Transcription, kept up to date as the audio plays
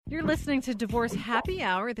You're listening to Divorce Happy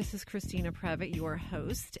Hour. This is Christina Previtt, your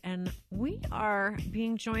host, and we are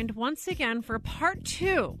being joined once again for part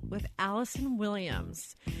 2 with Allison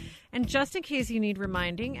Williams. And just in case you need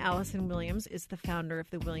reminding, Allison Williams is the founder of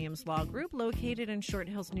the Williams Law Group, located in Short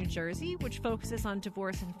Hills, New Jersey, which focuses on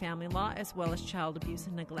divorce and family law, as well as child abuse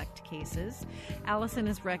and neglect cases. Allison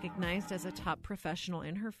is recognized as a top professional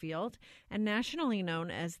in her field and nationally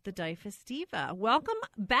known as the DYFS Diva. Welcome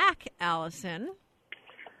back, Allison.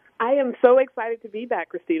 I am so excited to be back,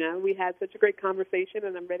 Christina. We had such a great conversation,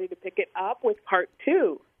 and I'm ready to pick it up with part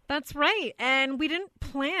 2. That's right. And we didn't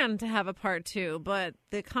plan to have a part 2, but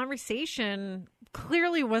the conversation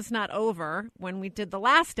clearly was not over when we did the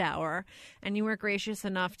last hour, and you were gracious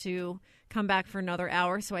enough to come back for another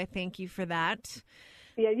hour, so I thank you for that.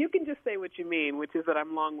 Yeah, you can just say what you mean, which is that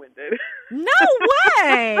I'm long-winded. No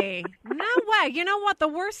way! No way. You know what? The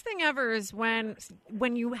worst thing ever is when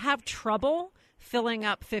you have trouble filling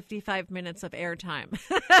up 55 minutes of airtime.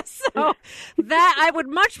 So that I would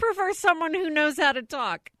much prefer someone who knows how to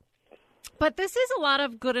talk. But this is a lot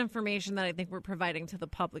of good information that I think we're providing to the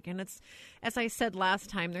public. And it's, as I said last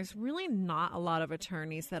time, there's really not a lot of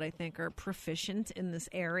attorneys that I think are proficient in this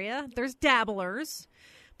area. There's dabblers,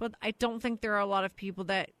 but I don't think there are a lot of people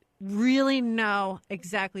that really know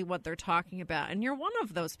exactly what they're talking about. And you're one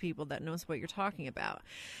of those people that knows what you're talking about.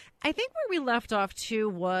 I think where we left off, too,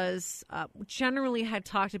 was generally had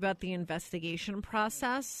talked about the investigation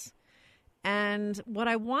process. And what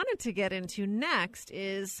I wanted to get into next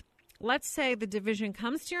is, let's say the division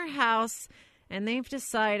comes to your house and they've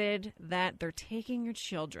decided that they're taking your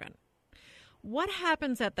children. What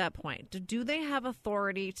happens at that point? Do they have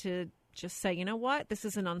authority to just say, you know what, this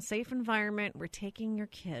is an unsafe environment, we're taking your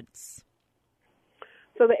kids?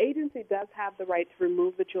 So the agency does have the right to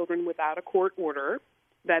remove the children without a court order.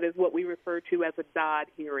 That is what we refer to as a Dodd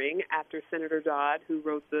hearing, after Senator Dodd, who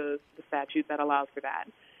wrote the statute that allows for that.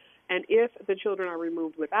 And if the children are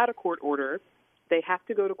removed without a court order, they have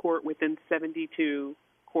to go to court within 72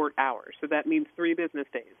 court hours. So that means 3 business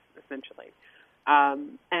days, essentially.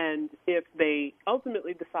 And if they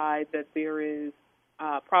ultimately decide that there is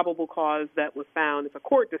probable cause that was found, if a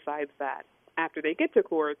court decides that, after they get to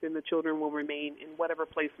court, then the children will remain in whatever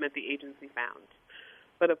placement the agency found.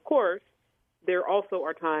 But of course, there also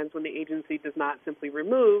are times when the agency does not simply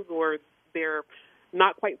remove, or they're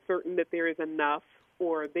not quite certain that there is enough,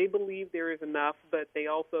 or they believe there is enough, but they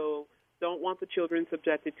also don't want the children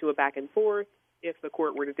subjected to a back and forth. If the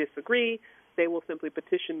court were to disagree, they will simply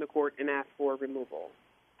petition the court and ask for removal.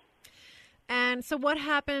 And so what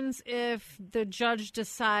happens if the judge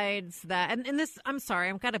decides that, and this, I'm sorry,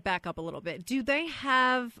 I've got to back up a little bit. Do they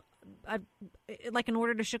have like an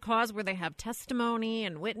order to show cause where they have testimony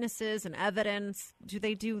and witnesses and evidence? Do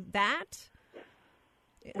they do that?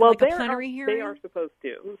 Well, like a plenary hearing? They are supposed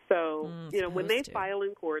to. So, when they file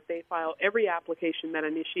in court, they file every application that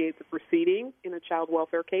initiates a proceeding in a child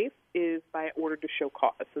welfare case is by order to show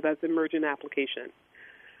cause. So that's emergent application.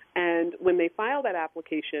 And when they file that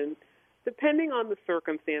application, depending on the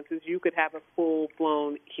circumstances, you could have a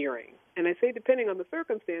full-blown hearing. And I say depending on the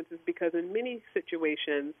circumstances because in many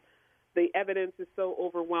situations, the evidence is so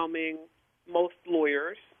overwhelming, most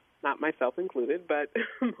lawyers, not myself included, but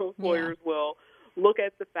most lawyers will look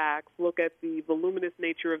at the facts, look at the voluminous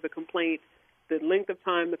nature of the complaint, the length of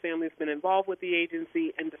time the family's been involved with the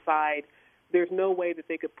agency, and decide there's no way that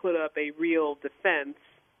they could put up a real defense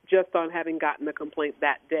just on having gotten the complaint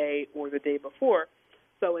that day or the day before.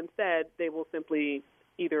 So instead, they will simply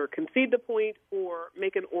either concede the point or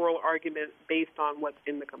make an oral argument based on what's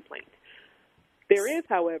in the complaint. There is,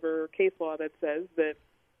 however, case law that says that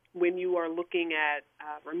when you are looking at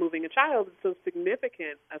removing a child, it's so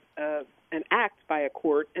significant an act by a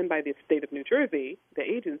court and by the state of New Jersey, the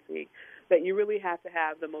agency, that you really have to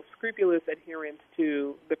have the most scrupulous adherence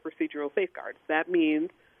to the procedural safeguards. That means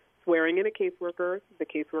swearing in a caseworker. The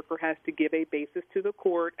caseworker has to give a basis to the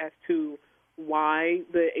court as to why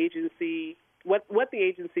the agency, what the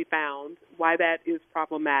agency found, why that is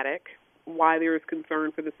problematic, why there is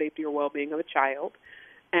concern for the safety or well-being of a child,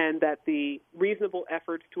 and that the reasonable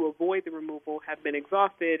efforts to avoid the removal have been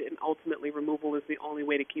exhausted, and ultimately removal is the only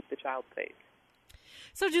way to keep the child safe.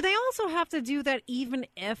 So do they also have to do that even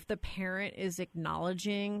if the parent is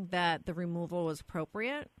acknowledging that the removal was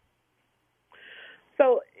appropriate?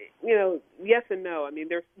 So, yes and no. I mean,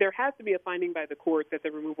 there has to be a finding by the court that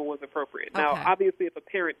the removal was appropriate. Okay. Now, obviously, if a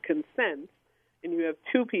parent consents and you have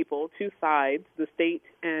two people, two sides, the state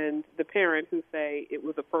and the parent, who say it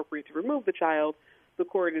was appropriate to remove the child, the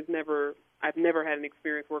court is I've never had an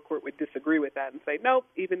experience where a court would disagree with that and say, nope,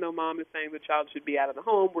 even though mom is saying the child should be out of the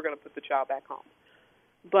home, we're going to put the child back home.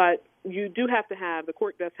 But the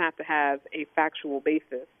court does have to have a factual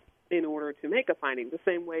basis in order to make a finding, the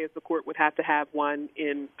same way as the court would have to have one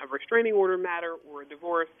in a restraining order matter or a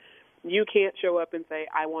divorce. You can't show up and say,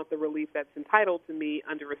 I want the relief that's entitled to me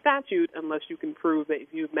under a statute unless you can prove that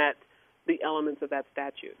you've met the elements of that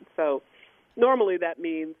statute. So normally that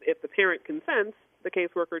means if the parent consents, the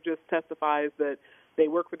caseworker just testifies that they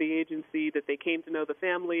work for the agency, that they came to know the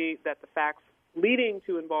family, that the facts leading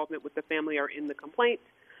to involvement with the family are in the complaint,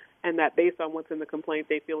 and that based on what's in the complaint,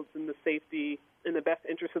 they feel it's in the best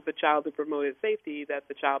interest of the child to promote its safety, that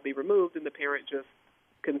the child be removed, and the parent just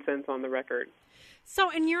consents on the record.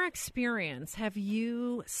 So in your experience, have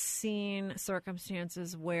you seen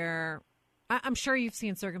circumstances where, I'm sure you've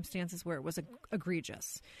seen circumstances where it was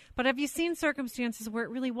egregious, but have you seen circumstances where it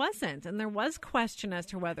really wasn't, and there was question as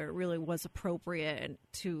to whether it really was appropriate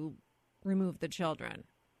to remove the children?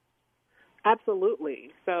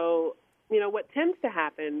 Absolutely. So, what tends to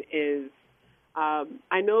happen is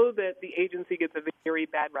I know that the agency gets a very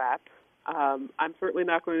bad rap. I'm certainly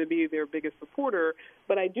not going to be their biggest supporter,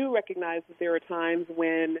 but I do recognize that there are times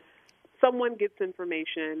when someone gets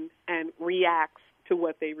information and reacts to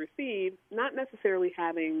what they receive, not necessarily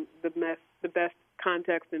having the best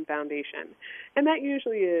context and foundation. And that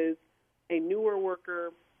usually is a newer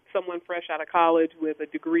worker, someone fresh out of college with a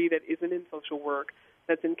degree that isn't in social work,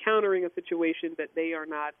 that's encountering a situation that they are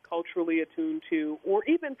not culturally attuned to or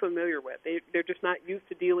even familiar with. They're just not used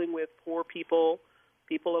to dealing with poor people,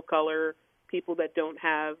 people of color, people that don't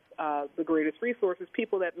have the greatest resources,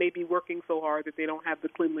 people that may be working so hard that they don't have the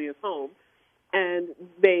cleanliest home. And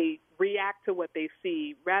they react to what they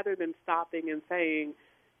see rather than stopping and saying,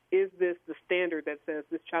 is this the standard that says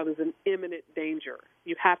this child is in imminent danger?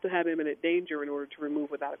 You have to have imminent danger in order to remove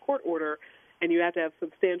without a court order, and you have to have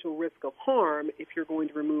substantial risk of harm if you're going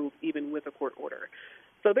to remove even with a court order.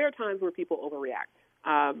 So there are times where people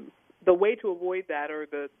overreact. The way to avoid that, or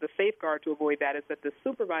the safeguard to avoid that, is that the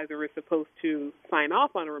supervisor is supposed to sign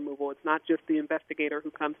off on a removal. It's not just the investigator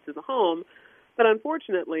who comes to the home. But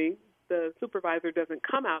unfortunately, the supervisor doesn't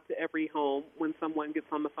come out to every home when someone gets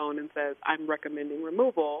on the phone and says, I'm recommending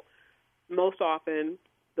removal. Most often,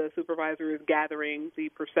 the supervisor is gathering the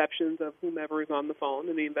perceptions of whomever is on the phone,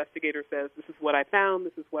 and the investigator says, this is what I found,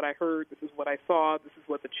 this is what I heard, this is what I saw, this is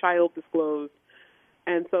what the child disclosed.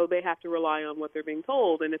 And so they have to rely on what they're being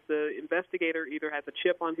told. And if the investigator either has a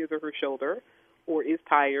chip on his or her shoulder, or is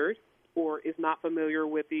tired, or is not familiar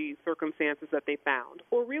with the circumstances that they found,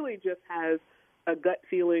 or really just has a gut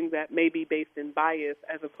feeling that may be based in bias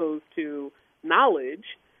as opposed to knowledge,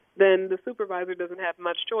 then the supervisor doesn't have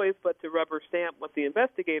much choice but to rubber stamp what the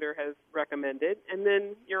investigator has recommended, and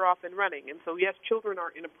then you're off and running. And so, yes, children are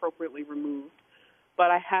inappropriately removed, but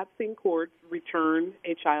I have seen courts return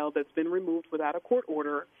a child that's been removed without a court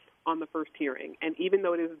order on the first hearing. And even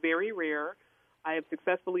though it is very rare, I have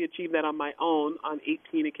successfully achieved that on my own on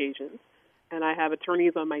 18 occasions, and I have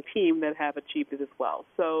attorneys on my team that have achieved it as well.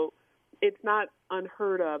 So it's not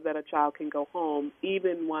unheard of that a child can go home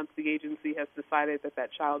even once the agency has decided that that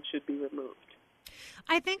child should be removed.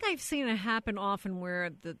 I think I've seen it happen often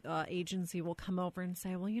where the agency will come over and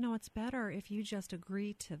say, well, it's better if you just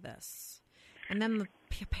agree to this. And then the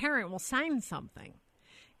parent will sign something.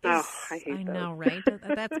 I hate that. I know, right?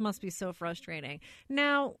 That must be so frustrating.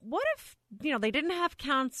 Now, what if, they didn't have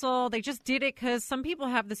counsel, they just did it because some people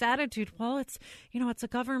have this attitude, well, it's a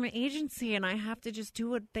government agency and I have to just do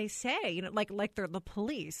what they say, like they're the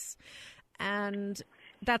police. And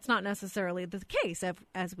that's not necessarily the case,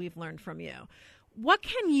 as we've learned from you. What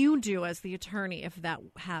can you do as the attorney if that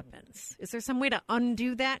happens? Is there some way to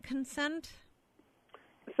undo that consent?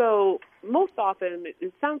 So most often,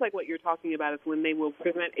 it sounds like what you're talking about is when they will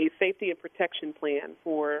present a safety and protection plan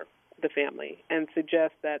for the family and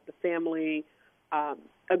suggest that the family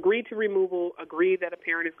agree to removal, agree that a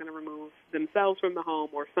parent is going to remove themselves from the home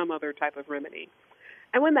or some other type of remedy.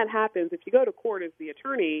 And when that happens, if you go to court as the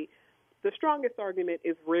attorney, the strongest argument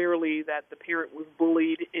is rarely that the parent was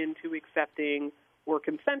bullied into accepting or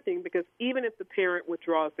consenting, because even if the parent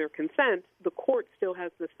withdraws their consent, the court still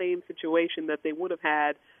has the same situation that they would have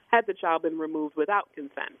had the child been removed without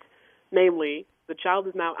consent. Namely, the child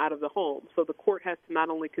is now out of the home, so the court has to not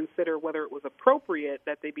only consider whether it was appropriate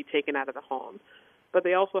that they be taken out of the home, but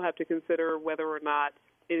they also have to consider whether or not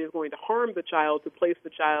it is going to harm the child to place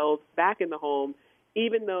the child back in the home,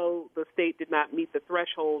 even though the state did not meet the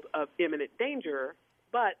threshold of imminent danger.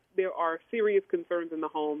 But there are serious concerns in the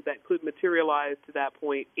home that could materialize to that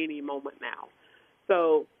point any moment now.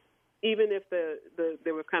 So even if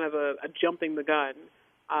there was kind of a jumping the gun,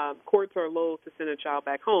 courts are loath to send a child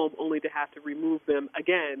back home only to have to remove them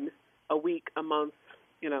again a week, a month,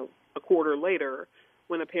 a quarter later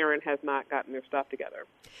when a parent has not gotten their stuff together.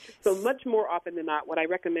 So much more often than not, what I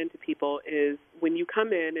recommend to people is when you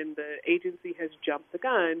come in and the agency has jumped the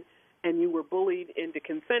gun and you were bullied into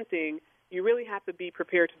consenting, you really have to be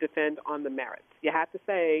prepared to defend on the merits. You have to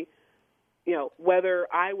say, whether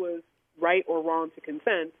I was right or wrong to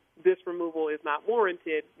consent, this removal is not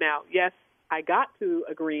warranted. Now, yes, I got to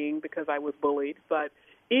agreeing because I was bullied, but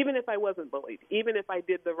even if I wasn't bullied, even if I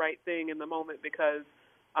did the right thing in the moment because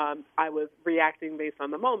I was reacting based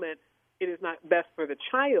on the moment, it is not best for the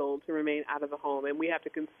child to remain out of the home. And we have to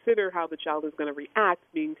consider how the child is going to react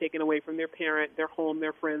being taken away from their parent, their home,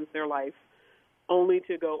 their friends, their life, only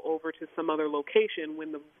to go over to some other location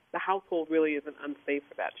when the household really isn't unsafe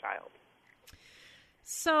for that child.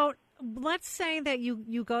 So let's say that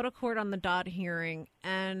you go to court on the Dodd hearing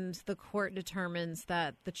and the court determines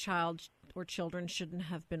that the child or children shouldn't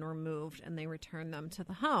have been removed and they return them to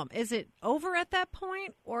the home. Is it over at that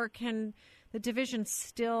point, or can the division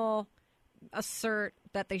still assert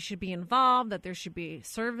that they should be involved, that there should be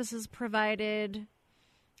services provided?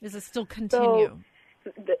 Does it still continue?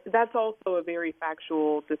 So that's also a very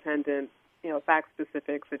factual dependent,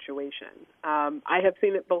 fact-specific situation. I have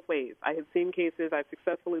seen it both ways. I have seen cases, I've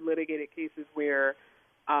successfully litigated cases where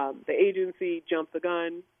the agency jumped the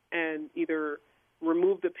gun and either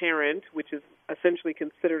removed the parent, which is essentially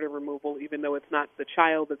considered a removal, even though it's not the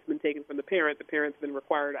child that's been taken from the parent's been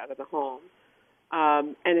required out of the home.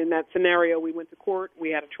 And in that scenario, we went to court. We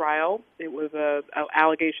had a trial. It was an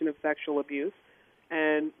allegation of sexual abuse.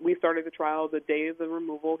 And we started the trial the day of the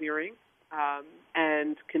removal hearing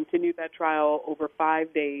and continued that trial over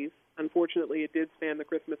 5 days. Unfortunately, it did span the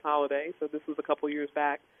Christmas holiday, so this was a couple years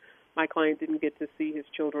back. My client didn't get to see his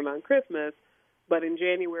children on Christmas, but in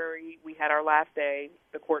January, we had our last day.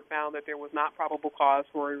 The court found that there was not probable cause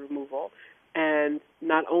for a removal and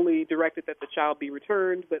not only directed that the child be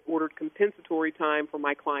returned, but ordered compensatory time for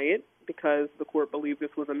my client because the court believed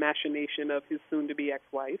this was a machination of his soon-to-be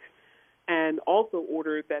ex-wife, and also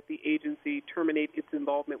ordered that the agency terminate its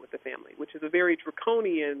involvement with the family, which is a very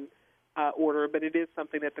draconian order, but it is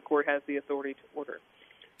something that the court has the authority to order.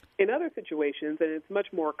 In other situations, and it's much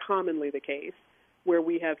more commonly the case, where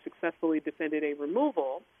we have successfully defended a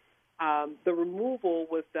removal, the removal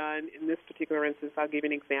was done, in this particular instance, I'll give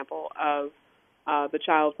you an example of the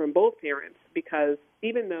child from both parents, because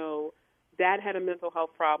even though Dad had a mental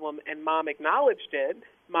health problem and Mom acknowledged it,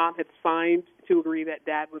 Mom had signed to agree that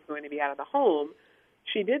Dad was going to be out of the home,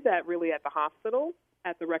 she did that really at the hospital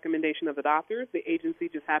at the recommendation of the doctors. The agency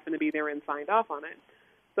just happened to be there and signed off on it.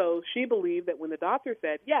 So she believed that when the doctor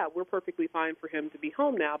said, yeah, we're perfectly fine for him to be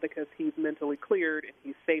home now because he's mentally cleared and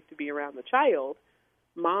he's safe to be around the child,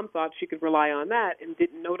 Mom thought she could rely on that and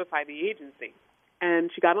didn't notify the agency. And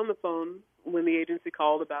she got on the phone when the agency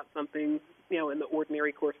called about something, in the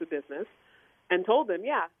ordinary course of business and told them,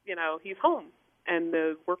 yeah, he's home. And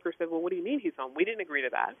the worker said, well, what do you mean he's home? We didn't agree to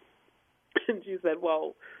that. And she said,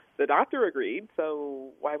 well, the doctor agreed, so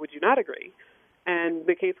why would you not agree? And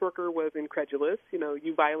the caseworker was incredulous.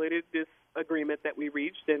 You violated this agreement that we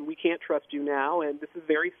reached, and we can't trust you now, and this is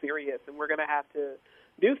very serious, and we're going to have to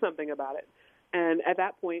do something about it. And at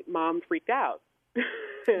that point, Mom freaked out.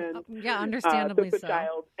 And, understandably took the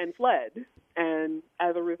child and fled. And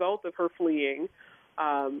as a result of her fleeing,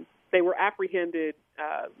 they were apprehended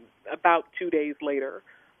about 2 days later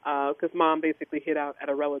because Mom basically hid out at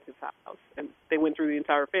a relative's house. And they went through the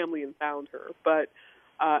entire family and found her. But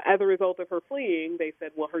as a result of her fleeing, they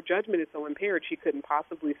said, well, her judgment is so impaired she couldn't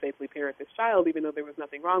possibly safely parent this child, even though there was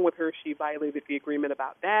nothing wrong with her. She violated the agreement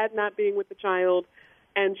about Dad not being with the child,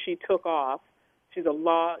 and she took off. She's a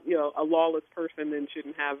lawless person and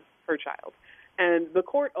shouldn't have her child. And the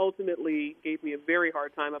court ultimately gave me a very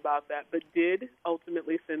hard time about that, but did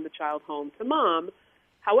ultimately send the child home to Mom.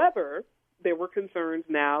 However, there were concerns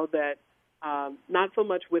now that not so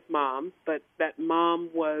much with Mom, but that Mom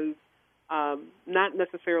was not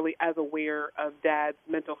necessarily as aware of Dad's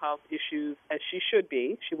mental health issues as she should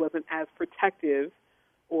be. She wasn't as protective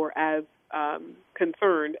or as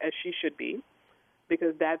concerned as she should be,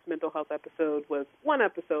 because Dad's mental health episode was one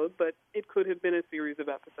episode, but it could have been a series of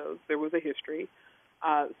episodes. There was a history.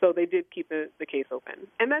 So they did keep the case open.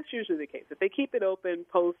 And that's usually the case. If they keep it open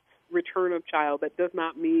post-return of child, that does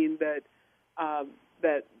not mean that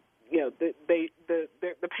the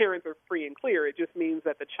parents are free and clear. It just means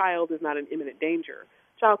that the child is not in imminent danger.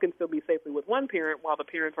 Child can still be safely with one parent while the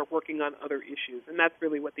parents are working on other issues, and that's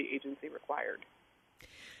really what the agency required.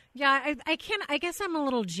 Yeah, I guess I'm a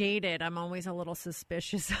little jaded. I'm always a little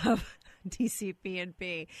suspicious of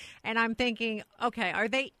DCP&P. And I'm thinking, okay, are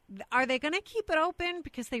they going to keep it open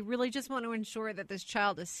because they really just want to ensure that this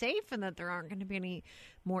child is safe and that there aren't going to be any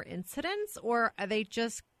more incidents? Or are they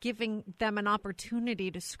just giving them an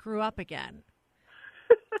opportunity to screw up again?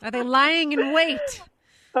 Are they lying in wait?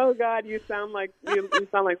 Oh God, you sound like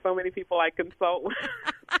so many people I consult with.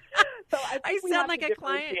 So I sound like a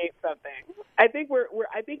client. Something. I think we're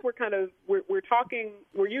talking.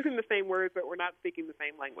 We're using the same words, but we're not speaking the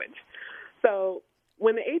same language. So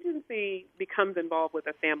when the agency becomes involved with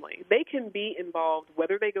a family, they can be involved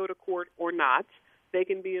whether they go to court or not. They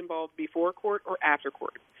can be involved before court or after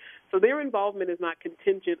court. So their involvement is not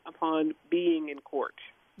contingent upon being in court.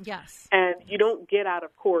 Yes. And you don't get out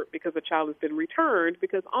of court because a child has been returned,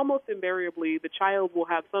 because almost invariably the child will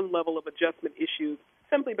have some level of adjustment issues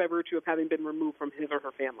simply by virtue of having been removed from his or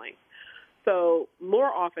her family. So more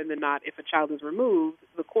often than not, if a child is removed,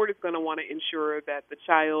 the court is going to want to ensure that the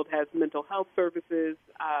child has mental health services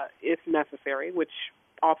if necessary, which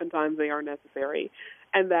oftentimes they are necessary,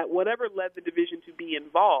 and that whatever led the division to be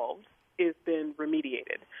involved has been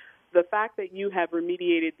remediated. The fact that you have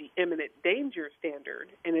remediated the imminent danger standard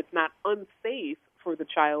and it's not unsafe for the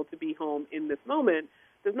child to be home in this moment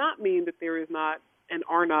does not mean that there is not and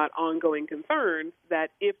are not ongoing concerns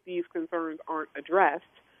that if these concerns aren't addressed,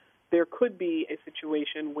 there could be a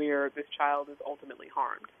situation where this child is ultimately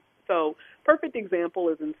harmed. So, perfect example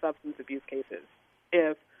is in substance abuse cases.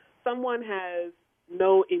 If someone has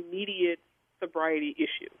no immediate sobriety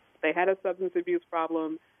issues, they had a substance abuse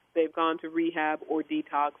problem, they've gone to rehab or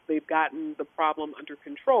detox, they've gotten the problem under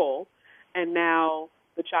control, and now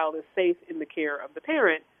the child is safe in the care of the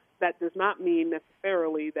parent, that does not mean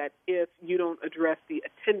necessarily that if you don't address the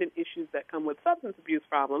attendant issues that come with substance abuse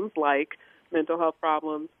problems, like mental health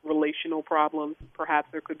problems, relational problems, perhaps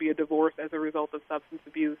there could be a divorce as a result of substance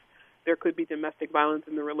abuse, there could be domestic violence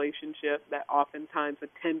in the relationship that oftentimes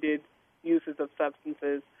attended uses of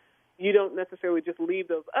substances. You don't necessarily just leave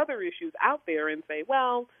those other issues out there and say,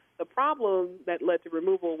 well, the problem that led to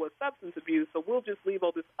removal was substance abuse, so we'll just leave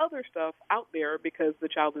all this other stuff out there because the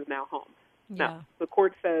child is now home. Yeah. Now, the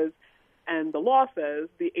court says, and the law says,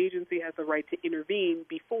 the agency has the right to intervene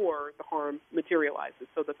before the harm materializes.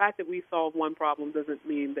 So the fact that we solve one problem doesn't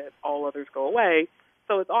mean that all others go away.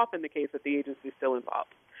 So it's often the case that the agency is still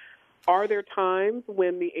involved. Are there times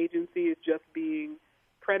when the agency is just being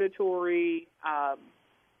predatory,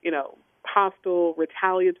 hostile,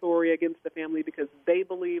 retaliatory against the family because they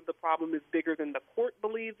believe the problem is bigger than the court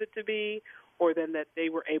believes it to be, or than that they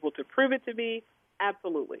were able to prove it to be?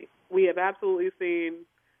 Absolutely. We have absolutely seen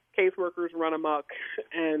caseworkers run amok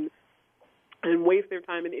and waste their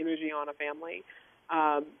time and energy on a family.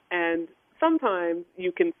 And sometimes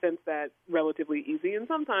you can sense that relatively easy, and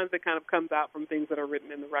sometimes it kind of comes out from things that are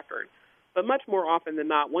written in the record. But much more often than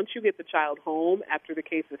not, once you get the child home after the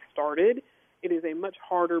case has started, it is a much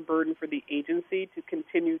harder burden for the agency to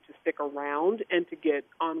continue to stick around and to get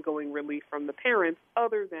ongoing relief from the parents,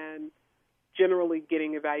 other than generally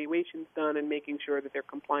getting evaluations done and making sure that they're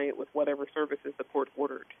compliant with whatever services the court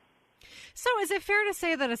ordered. So is it fair to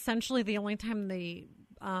say that essentially the only time the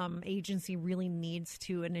agency really needs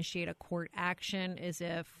to initiate a court action is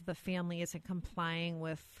if the family isn't complying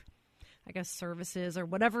with, I guess, services or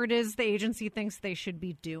whatever it is the agency thinks they should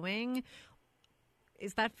be doing?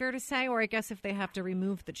 Is that fair to say? Or I guess if they have to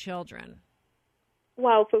remove the children?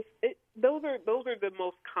 Well, so those are the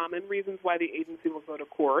most common reasons why the agency will go to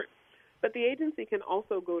court. But the agency can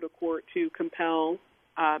also go to court to compel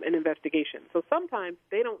an investigation. So sometimes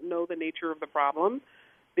they don't know the nature of the problem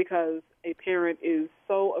because a parent is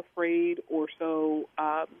so afraid or so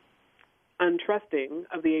untrusting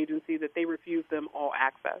of the agency that they refuse them all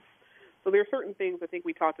access. So there are certain things, I think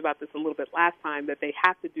we talked about this a little bit last time, that they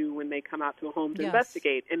have to do when they come out to a home to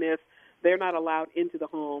investigate. And if they're not allowed into the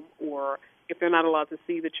home, or if they're not allowed to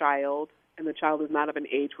see the child and the child is not of an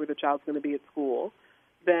age where the child's going to be at school,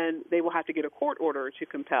 then they will have to get a court order to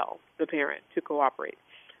compel the parent to cooperate.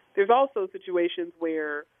 There's also situations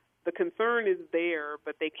where the concern is there,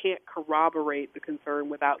 but they can't corroborate the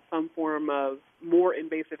concern without some form of more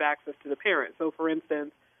invasive access to the parent. So, for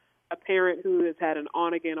instance, a parent who has had an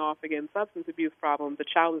on-again, off-again substance abuse problem, the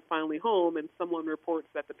child is finally home and someone reports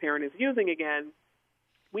that the parent is using again,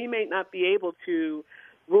 we may not be able to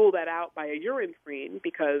rule that out by a urine screen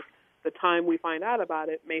because the time we find out about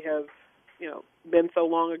it may have been so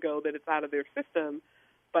long ago that it's out of their system.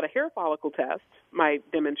 But a hair follicle test might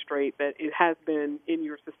demonstrate that it has been in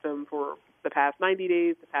your system for the past 90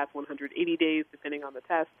 days, the past 180 days, depending on the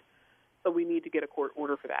test. So we need to get a court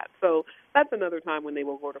order for that. So that's another time when they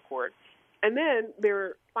will go to court. And then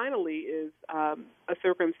there finally is a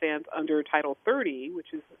circumstance under Title 30,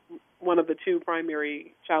 which is one of the two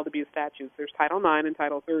primary child abuse statutes. There's Title IX and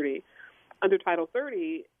Title 30. Under Title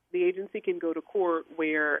 30, the agency can go to court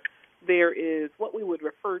where there is what we would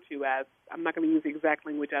refer to as, I'm not going to use the exact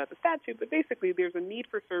language out of the statute, but basically there's a need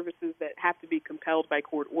for services that have to be compelled by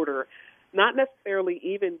court order, not necessarily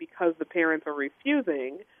even because the parents are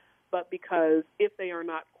refusing, but because if they are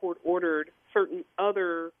not court ordered, certain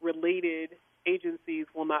other related agencies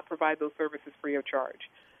will not provide those services free of charge.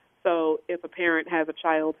 So if a parent has a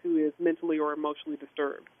child who is mentally or emotionally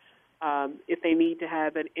disturbed, if they need to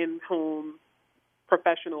have an in-home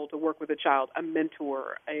professional to work with a child, a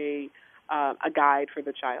mentor, a guide for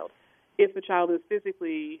the child. If the child is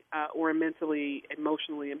physically or mentally,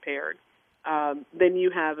 emotionally impaired, then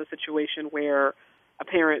you have a situation where a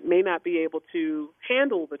parent may not be able to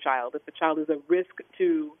handle the child. If the child is a risk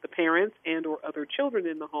to the parents and or other children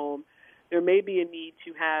in the home, there may be a need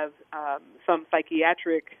to have some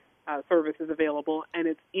psychiatric services available, and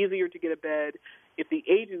it's easier to get a bed if the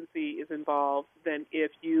agency is involved than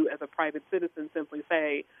if you, as a private citizen, simply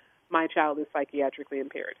say, my child is psychiatrically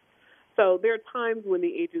impaired. So there are times when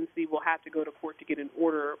the agency will have to go to court to get an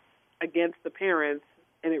order against the parents,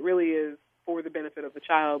 and it really is for the benefit of the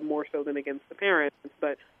child more so than against the parents.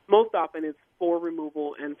 But most often it's for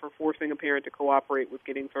removal and for forcing a parent to cooperate with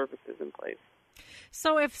getting services in place.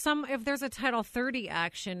 So if there's a Title 30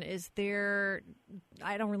 action, is there,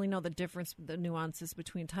 I don't really know the nuances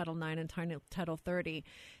between Title 9 and Title 30.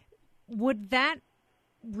 Would that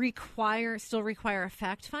still require a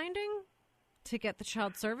fact finding to get the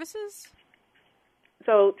child services?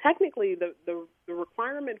 So technically the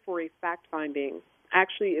requirement for a fact finding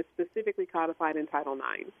actually is specifically codified in Title 9,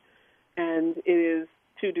 and it is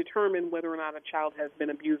to determine whether or not a child has been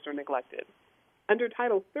abused or neglected. Under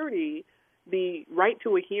Title 30, the right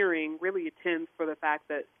to a hearing really attends for the fact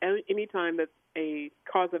that any time that a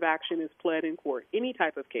cause of action is pled in court, any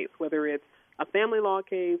type of case, whether it's a family law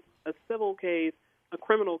case, a civil case, a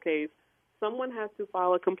criminal case, someone has to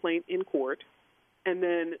file a complaint in court, and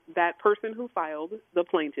then that person who filed, the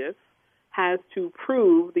plaintiff, has to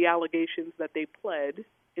prove the allegations that they pled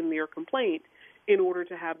in their complaint in order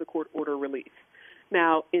to have the court order relief.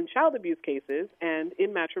 Now, in child abuse cases and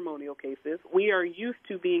in matrimonial cases, we are used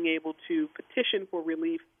to being able to petition for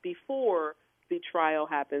relief before the trial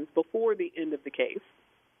happens, before the end of the case.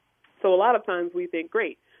 So a lot of times we think,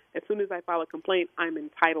 great, as soon as I file a complaint, I'm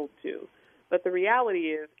entitled to. But the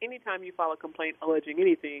reality is, anytime you file a complaint alleging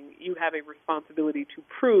anything, you have a responsibility to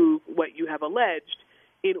prove what you have alleged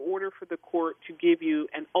in order for the court to give you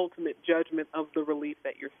an ultimate judgment of the relief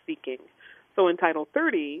that you're seeking. So in Title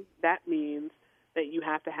 30, that means that you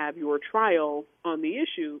have to have your trial on the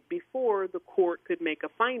issue before the court could make a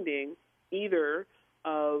finding either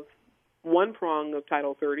of one prong of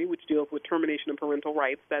Title 30, which deals with termination of parental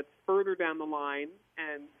rights. That's further down the line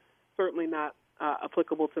and certainly not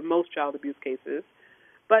applicable to most child abuse cases.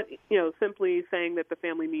 But, simply saying that the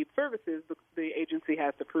family needs services, the agency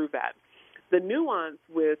has to prove that. The nuance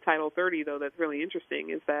with Title 30, though, that's really interesting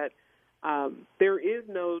is that there is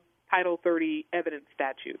no Title 30 evidence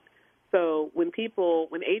statute. So when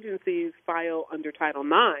agencies file under Title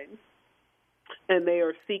IX and they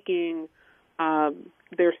are seeking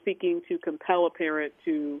to compel a parent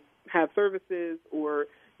to have services or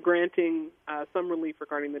granting some relief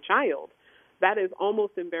regarding the child, that is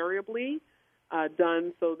almost invariably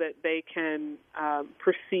done so that they can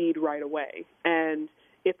proceed right away. And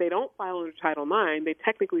if they don't file under Title IX, they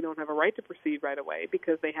technically don't have a right to proceed right away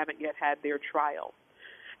because they haven't yet had their trial.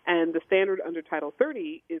 And the standard under Title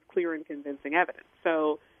 30 is clear and convincing evidence.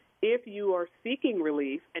 So if you are seeking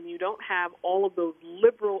relief and you don't have all of those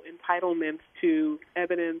liberal entitlements to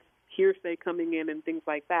evidence, hearsay coming in and things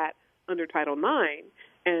like that under Title 9,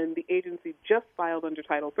 and the agency just filed under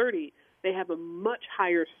Title 30, they have a much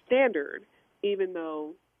higher standard, even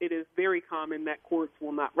though it is very common that courts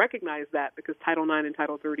will not recognize that because Title 9 and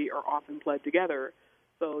Title 30 are often pled together.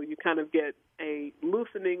 So you kind of get a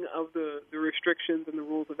loosening of the restrictions and the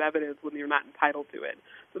rules of evidence when you're not entitled to it.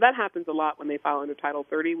 So that happens a lot when they file under Title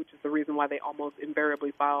 30, which is the reason why they almost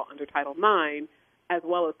invariably file under Title 9 as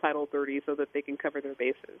well as Title 30 so that they can cover their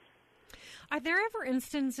bases. Are there ever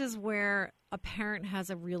instances where a parent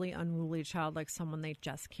has a really unruly child, like someone they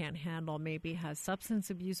just can't handle, maybe has substance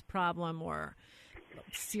abuse problem or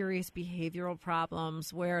serious behavioral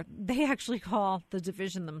problems, where they actually call the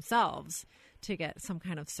division themselves to get some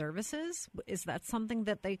kind of services? Is that something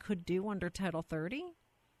that they could do under Title 30?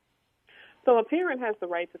 So a parent has the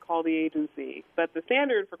right to call the agency, but the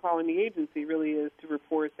standard for calling the agency really is to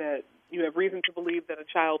report that you have reason to believe that a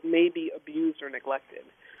child may be abused or neglected.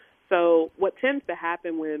 So what tends to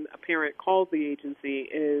happen when a parent calls the agency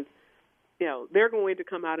is, they're going to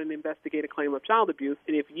come out and investigate a claim of child abuse.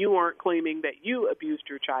 And if you aren't claiming that you abused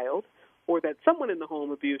your child or that someone in the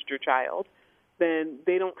home abused your child, then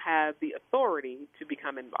they don't have the authority to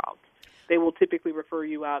become involved. They will typically refer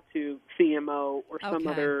you out to CMO or some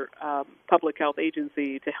other public health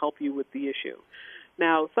agency to help you with the issue.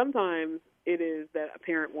 Now, sometimes it is that a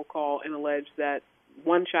parent will call and allege that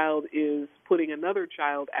one child is putting another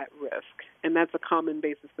child at risk, and that's a common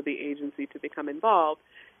basis for the agency to become involved.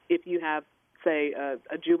 If you have, say,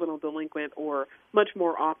 a juvenile delinquent or much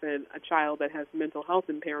more often a child that has mental health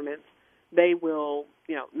impairments, they will,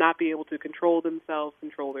 not be able to control themselves,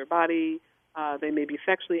 control their body. They may be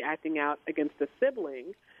sexually acting out against a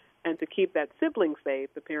sibling, and to keep that sibling safe,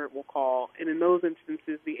 the parent will call. And in those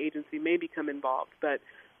instances, the agency may become involved. But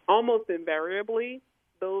almost invariably,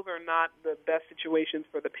 those are not the best situations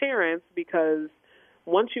for the parents because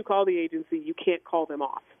once you call the agency, you can't call them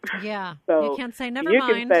off. Yeah, so you can't say, never mind.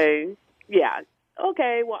 You can say,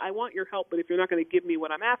 okay, well, I want your help, but if you're not going to give me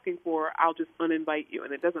what I'm asking for, I'll just uninvite you,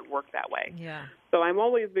 and it doesn't work that way. Yeah. So I'm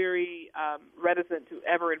always very reticent to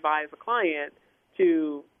ever advise a client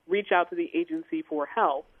to reach out to the agency for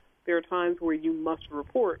help. There are times where you must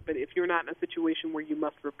report, but if you're not in a situation where you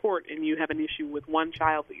must report and you have an issue with one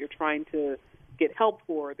child that you're trying to get help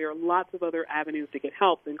for, there are lots of other avenues to get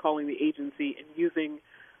help than calling the agency and using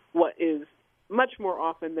what is much more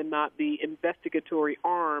often than not the investigatory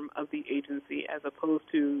arm of the agency as opposed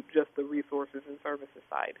to just the resources and services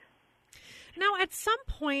side. Now, at some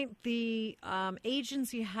point, the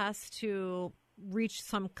agency has to reach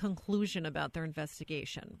some conclusion about their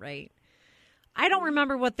investigation, right? I don't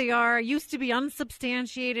remember what they are. It used to be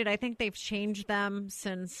unsubstantiated. I think they've changed them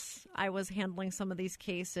since I was handling some of these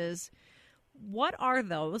cases. What are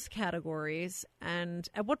those categories, and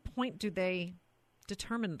at what point do they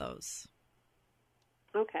determine those?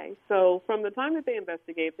 Okay, so from the time that they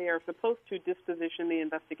investigate, they are supposed to disposition the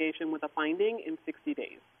investigation with a finding in 60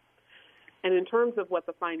 days. And in terms of what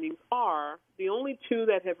the findings are, the only two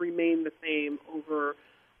that have remained the same over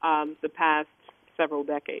the past several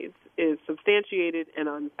decades is substantiated and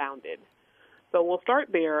unfounded. So we'll start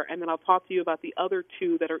there, and then I'll talk to you about the other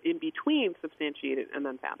two that are in between substantiated and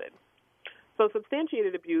unfounded. So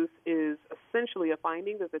substantiated abuse is essentially a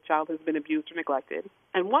finding that the child has been abused or neglected.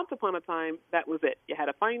 And once upon a time, that was it. You had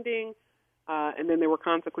a finding, and then there were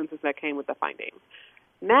consequences that came with the finding.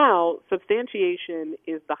 Now, substantiation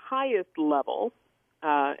is the highest level,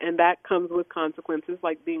 and that comes with consequences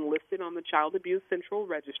like being listed on the Child Abuse Central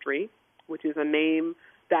Registry, which is a name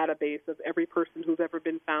database of every person who's ever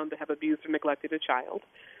been found to have abused or neglected a child.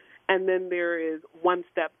 And then there is one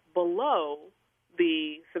step below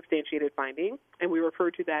the substantiated finding, and we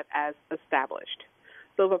refer to that as established.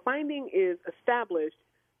 So if a finding is established,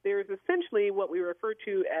 there's essentially what we refer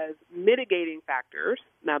to as mitigating factors.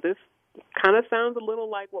 Now, this kind of sounds a little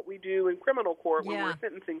like what we do in criminal court when we're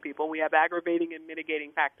sentencing people. We have aggravating and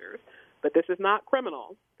mitigating factors, but this is not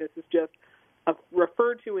criminal. This is just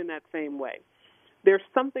referred to in that same way. There's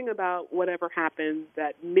something about whatever happens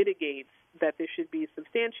that mitigates that this should be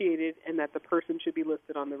substantiated and that the person should be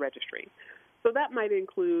listed on the registry. So that might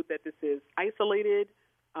include that this is isolated,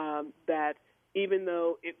 that even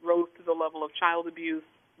though it rose to the level of child abuse,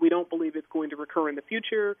 we don't believe it's going to recur in the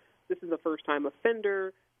future. This is a first-time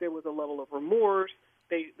offender. There was a level of remorse.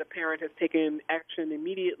 The parent has taken action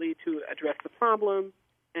immediately to address the problem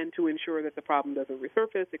and to ensure that the problem doesn't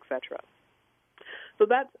resurface, etc. So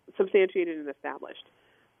that's substantiated and established.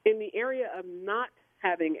 In the area of not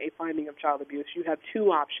having a finding of child abuse, you have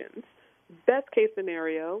two options. Best case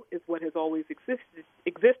scenario is what has always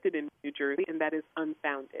existed in New Jersey, and that is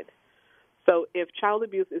unfounded. So if child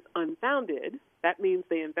abuse is unfounded, that means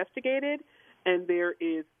they investigated and there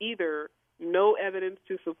is either no evidence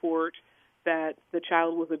to support that the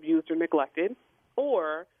child was abused or neglected,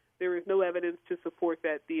 or there is no evidence to support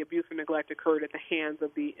that the abuse or neglect occurred at the hands of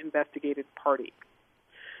the investigated party.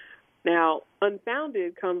 Now,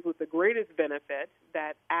 unfounded comes with the greatest benefit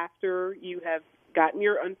that after you have gotten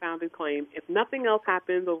your unfounded claim, if nothing else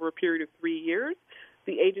happens over a period of 3 years,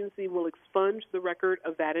 the agency will expunge the record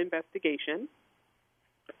of that investigation,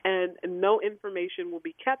 and no information will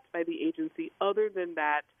be kept by the agency other than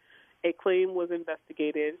that a claim was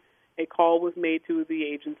investigated, a call was made to the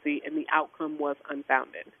agency, and the outcome was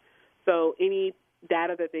unfounded. So any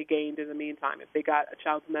data that they gained in the meantime, if they got a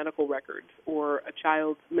child's medical records or a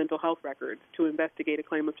child's mental health records to investigate a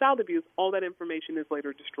claim of child abuse, all that information is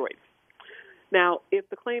later destroyed. Now, if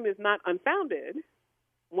the claim is not unfounded,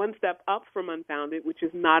 one step up from unfounded, which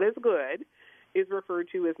is not as good, is referred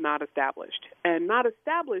to as not established. And not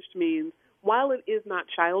established means while it is not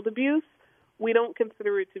child abuse, we don't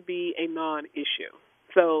consider it to be a non-issue.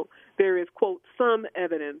 So there is, quote, some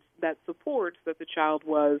evidence that supports that the child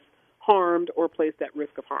was harmed or placed at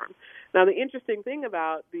risk of harm. Now, the interesting thing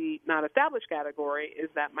about the not established category is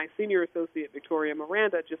that my senior associate, Victoria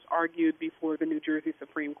Miranda, just argued before the New Jersey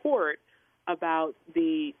Supreme Court about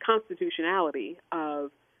the constitutionality of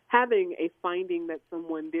having a finding that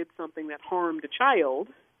someone did something that harmed a child,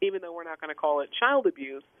 even though we're not going to call it child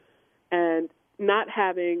abuse, and not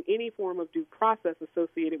having any form of due process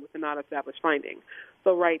associated with the not established finding.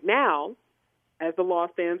 So right now, as the law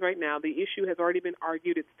stands right now, the issue has already been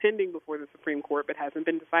argued. It's pending before the Supreme Court, but hasn't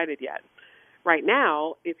been decided yet. Right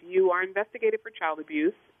now, if you are investigated for child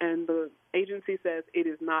abuse and the agency says it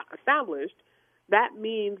is not established, that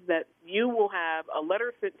means that you will have a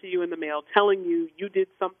letter sent to you in the mail telling you you did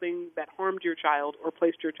something that harmed your child or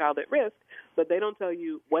placed your child at risk, but they don't tell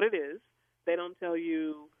you what it is. They don't tell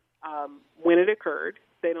you when it occurred.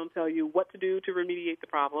 They don't tell you what to do to remediate the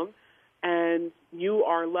problem. And you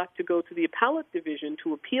are left to go to the appellate division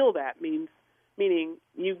to appeal that, meaning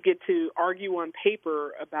you get to argue on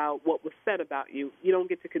paper about what was said about you. You don't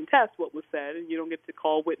get to contest what was said, and you don't get to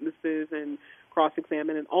call witnesses and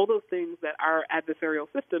cross-examine and all those things that our adversarial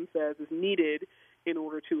system says is needed in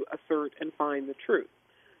order to assert and find the truth.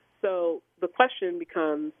 So the question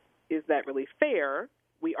becomes, is that really fair?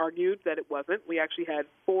 We argued that it wasn't. We actually had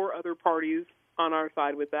 4 other parties on our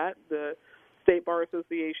side with that. The State Bar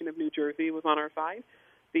Association of New Jersey was on our side.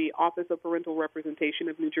 The Office of Parental Representation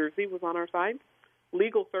of New Jersey was on our side.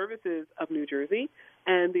 Legal Services of New Jersey,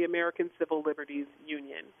 and the American Civil Liberties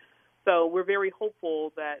Union. So we're very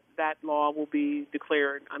hopeful that that law will be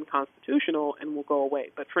declared unconstitutional and will go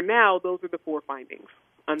away. But for now, those are the 4 findings: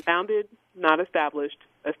 unfounded, not established,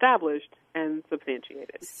 established, and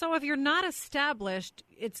substantiated. So if you're not established,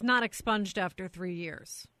 it's not expunged after 3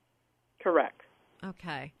 years? Correct.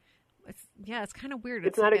 Okay. It's kind of weird.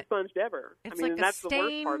 It's not expunged ever. It's and that's the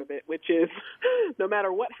worst part of it, which is no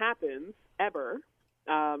matter what happens, ever,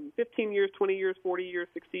 15 years, 20 years, 40 years,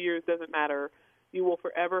 60 years, doesn't matter, you will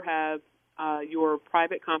forever have your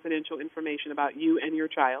private confidential information about you and your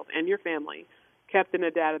child and your family kept in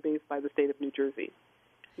a database by the state of New Jersey.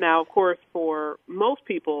 Now, of course, for most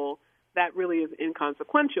people, that really is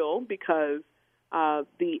inconsequential because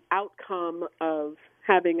the outcome of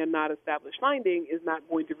having a not established finding is not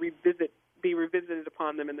going to be revisited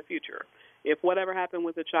upon them in the future. If whatever happened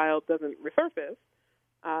with the child doesn't resurface,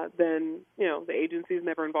 then the agency is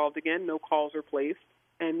never involved again, no calls are placed,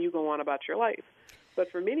 and you go on about your life.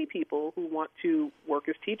 But for many people who want to work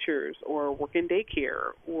as teachers or work in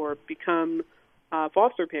daycare or become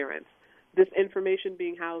foster parents, this information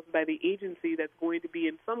being housed by the agency that's going to be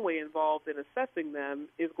in some way involved in assessing them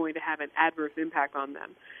is going to have an adverse impact on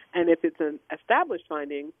them. And if it's an established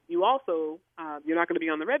finding, you also, you're not going to be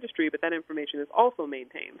on the registry, but that information is also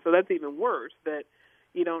maintained. So that's even worse, that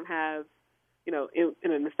you don't have, in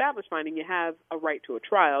an established finding, you have a right to a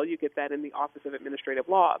trial. You get that in the Office of Administrative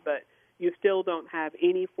Law, but you still don't have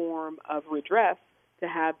any form of redress to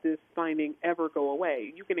have this finding ever go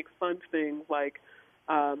away. You can expunge things like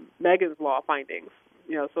Megan's Law findings.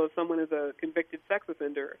 So if someone is a convicted sex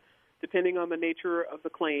offender, depending on the nature of the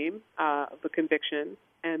claim, of the conviction,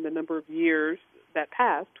 and the number of years that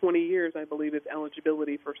pass, 20 years, I believe, is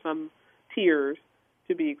eligibility for some tiers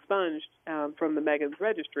to be expunged from the Megan's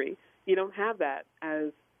registry. You don't have that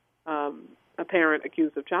as a parent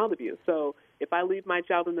accused of child abuse. So if I leave my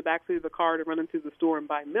child in the backseat of the car to run into the store and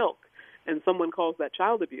buy milk, and someone calls that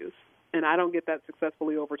child abuse, and I don't get that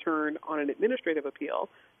successfully overturned on an administrative appeal,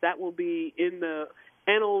 that will be in the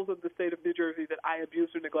annals of the state of New Jersey that I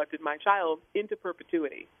abused or neglected my child into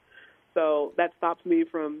perpetuity. So that stops me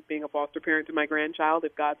from being a foster parent to my grandchild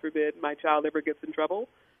if, God forbid, my child ever gets in trouble.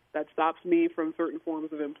 That stops me from certain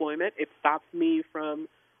forms of employment. It stops me from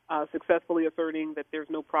successfully asserting that there's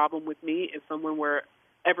no problem with me if someone were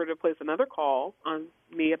ever to place another call on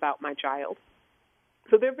me about my child.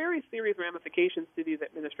 So there are very serious ramifications to these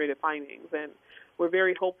administrative findings, and we're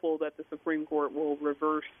very hopeful that the Supreme Court will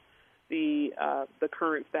reverse the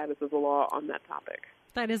current status of the law on that topic.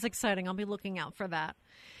 That is exciting. I'll be looking out for that.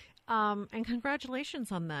 And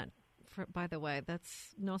congratulations on that, by the way.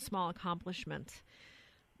 That's no small accomplishment.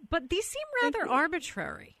 But these seem rather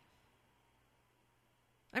arbitrary.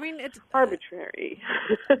 I mean, it's arbitrary.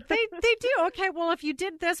 they do. Okay, well, if you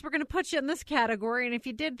did this, we're going to put you in this category, and if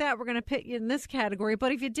you did that, we're going to put you in this category.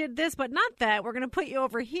 But if you did this, but not that, we're going to put you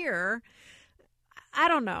over here. I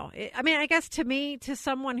don't know. I mean, I guess to me, to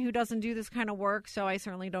someone who doesn't do this kind of work, so I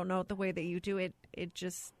certainly don't know it the way that you do it. It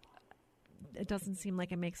doesn't seem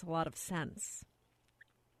like it makes a lot of sense.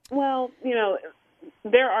 Well,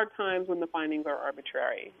 there are times when the findings are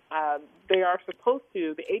arbitrary.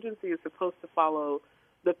 The agency is supposed to follow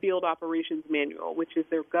the Field Operations Manual, which is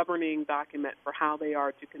their governing document for how they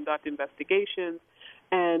are to conduct investigations,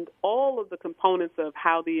 and all of the components of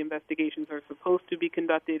how the investigations are supposed to be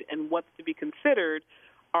conducted and what's to be considered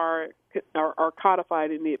are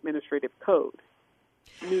codified in the Administrative Code,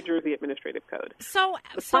 New Jersey Administrative Code. So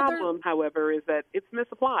the problem, however, is that it's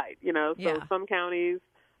misapplied. Some counties,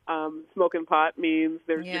 smoking pot means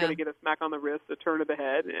you're going to get a smack on the wrist, a turn of the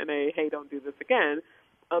head, and a hey, don't do this again.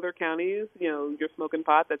 Other counties, you're smoking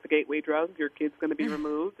pot, that's a gateway drug, your kid's going to be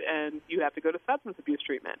removed, and you have to go to substance abuse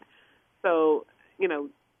treatment. So,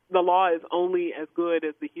 the law is only as good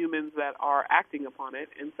as the humans that are acting upon it,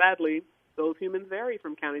 and sadly, those humans vary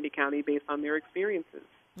from county to county based on their experiences.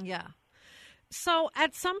 Yeah. So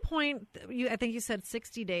at some point, I think you said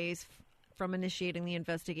 60 days from initiating the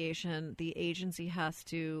investigation, the agency has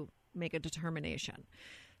to make a determination.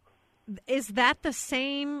 Is that the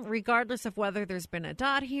same regardless of whether there's been a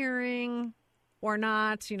DOT hearing or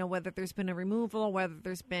not, whether there's been a removal, whether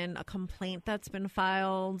there's been a complaint that's been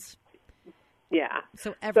filed? Yeah.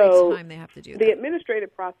 So every time they have to do that. The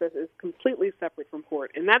administrative process is completely separate from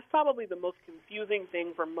court, and that's probably the most confusing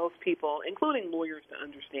thing for most people, including lawyers, to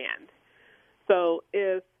understand. So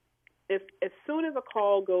if as soon as a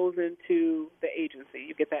call goes into the agency,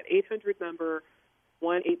 you get that 800 number,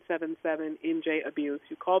 1-877-NJ-ABUSE.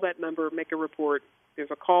 You call that number, make a report.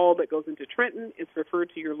 There's a call that goes into Trenton. It's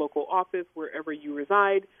referred to your local office, wherever you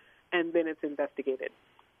reside, and then it's investigated.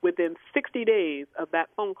 Within 60 days of that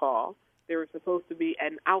phone call, there is supposed to be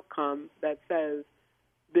an outcome that says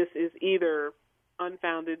this is either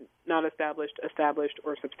unfounded, not established, established,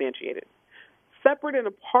 or substantiated. Separate and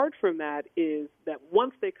apart from that is that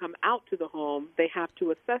once they come out to the home, they have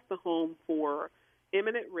to assess the home for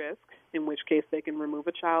imminent risk, in which case they can remove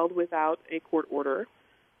a child without a court order,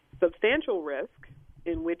 substantial risk,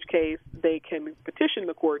 in which case they can petition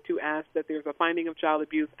the court to ask that there's a finding of child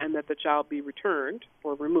abuse and that the child be returned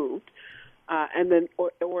or removed, and then,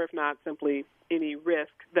 or if not, simply any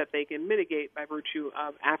risk that they can mitigate by virtue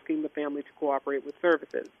of asking the family to cooperate with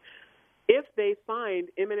services. If they find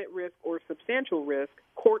imminent risk or substantial risk,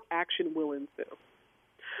 court action will ensue.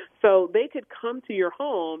 So they could come to your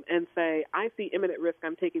home and say, I see imminent risk,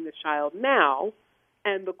 I'm taking this child now,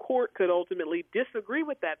 and the court could ultimately disagree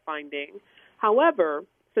with that finding. However,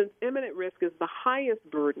 since imminent risk is the highest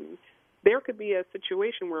burden, there could be a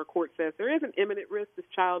situation where a court says there is an imminent risk, this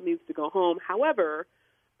child needs to go home. However,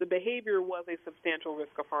 the behavior was a substantial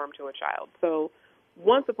risk of harm to a child. So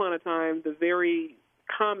once upon a time, the very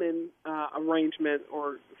common arrangement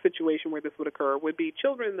or situation where this would occur would be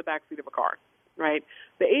children in the backseat of a car, right?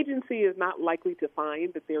 The agency is not likely to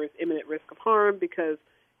find that there is imminent risk of harm because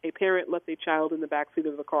a parent left a child in the backseat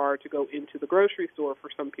of the car to go into the grocery store for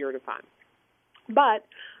some period of time. But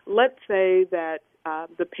let's say that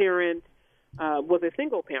the parent was a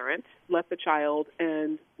single parent, left the child,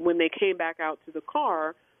 and when they came back out to the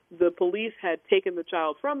car, the police had taken the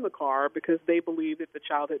child from the car because they believed that the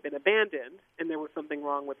child had been abandoned and there was something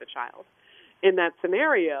wrong with the child. In that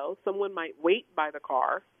scenario, someone might wait by the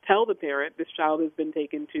car, tell the parent this child has been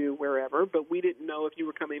taken to wherever, but we didn't know if you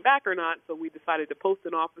were coming back or not, so we decided to post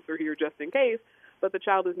an officer here just in case, but the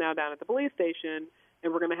child is now down at the police station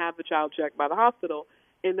and we're going to have the child checked by the hospital.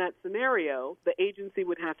 In that scenario, the agency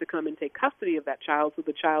would have to come and take custody of that child so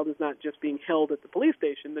the child is not just being held at the police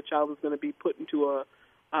station. The child is going to be put into a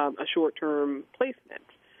short-term placement.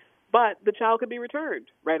 But the child could be returned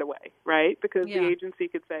right away, right? Because the agency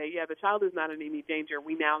could say, the child is not in any danger.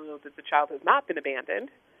 We now know that the child has not been abandoned,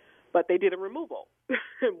 but they did a removal.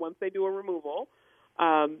 And once they do a removal,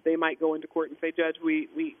 they might go into court and say, Judge, we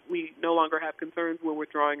no longer have concerns. We're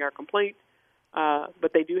withdrawing our complaint.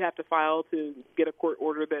 But they do have to file to get a court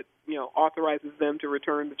order that, authorizes them to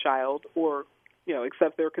return the child or,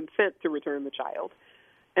 accept their consent to return the child.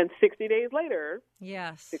 And 60 days later,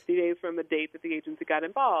 60 days from the date that the agency got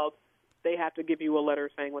involved, they have to give you a letter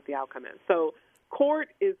saying what the outcome is. So court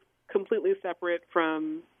is completely separate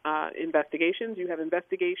from investigations. You have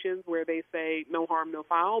investigations where they say no harm, no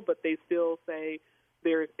foul, but they still say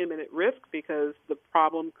there's imminent risk because the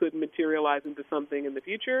problem could materialize into something in the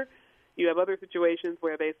future. You have other situations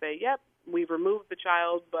where they say, yep, we've removed the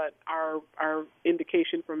child, but our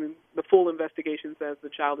indication from the full investigation says the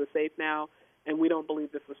child is safe now, and we don't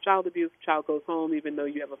believe this was child abuse. The child goes home even though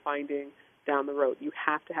you have a finding down the road. You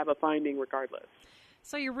have to have a finding regardless.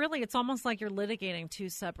 So it's almost like you're litigating two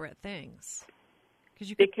separate things.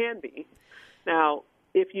 It can be. Now,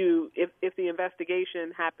 if the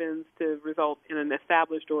investigation happens to result in an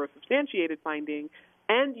established or a substantiated finding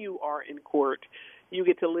and you are in court, you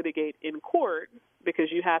get to litigate in court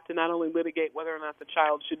because you have to not only litigate whether or not the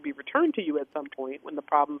child should be returned to you at some point when the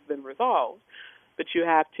problem's been resolved, but you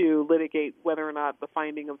have to litigate whether or not the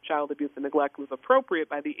finding of child abuse and neglect was appropriate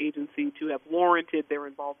by the agency to have warranted their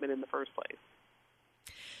involvement in the first place.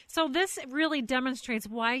 So this really demonstrates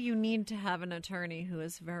why you need to have an attorney who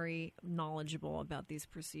is very knowledgeable about these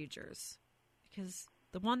procedures, because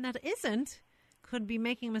the one that isn't could be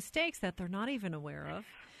making mistakes that they're not even aware of.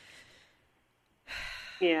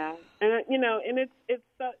 Yeah, and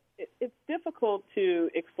it's difficult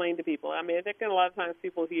to explain to people. I mean, I think a lot of times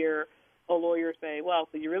people hear a lawyer say, "Well,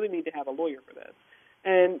 so you really need to have a lawyer for this."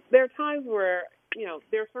 And there are times where,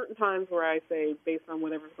 there are certain times where I say, based on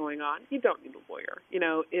whatever's going on, you don't need a lawyer.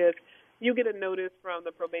 If you get a notice from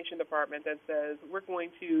the probation department that says we're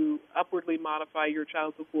going to upwardly modify your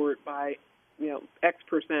child support by, X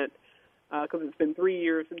percent, because it's been 3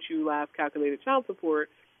 years since you last calculated child support,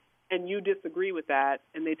 and you disagree with that,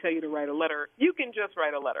 and they tell you to write a letter, you can just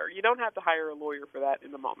write a letter. You don't have to hire a lawyer for that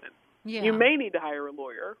in the moment. Yeah. You may need to hire a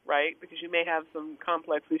lawyer, right, because you may have some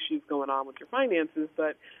complex issues going on with your finances,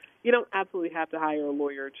 but you don't absolutely have to hire a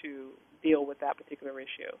lawyer to deal with that particular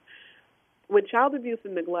issue. With child abuse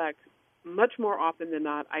and neglect, much more often than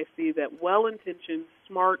not, I see that well-intentioned,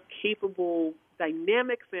 smart, capable,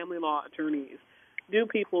 dynamic family law attorneys do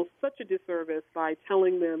people such a disservice by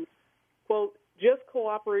telling them, quote, just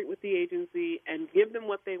cooperate with the agency and give them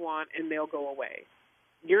what they want and they'll go away.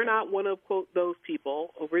 You're not one of, quote, those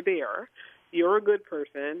people over there. You're a good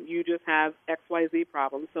person. You just have XYZ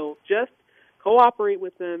problems. So just cooperate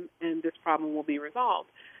with them and this problem will be resolved.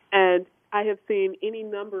 And I have seen any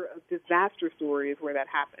number of disaster stories where that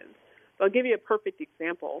happens. So I'll give you a perfect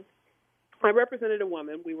example. I represented a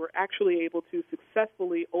woman. We were actually able to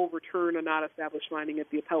successfully overturn a not established finding at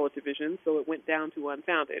the appellate division, so it went down to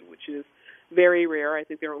unfounded, which is very rare. I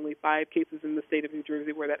think there are only 5 cases in the state of New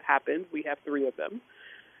Jersey where that happened. We have 3 of them.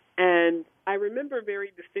 And I remember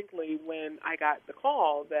very distinctly when I got the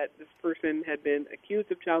call that this person had been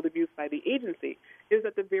accused of child abuse by the agency. It was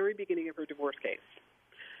at the very beginning of her divorce case.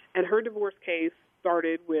 And her divorce case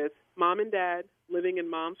started with mom and dad living in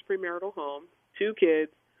mom's premarital home, 2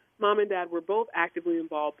 kids. Mom and dad were both actively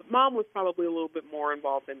involved, but mom was probably a little bit more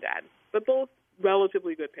involved than dad, but both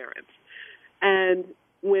relatively good parents. And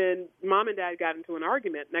when mom and dad got into an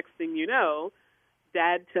argument, next thing you know,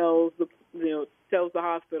 dad tells the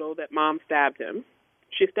hospital that mom stabbed him.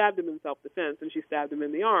 She stabbed him in self-defense, and she stabbed him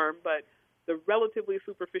in the arm, but the relatively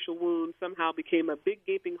superficial wound somehow became a big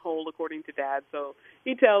gaping hole, according to dad. So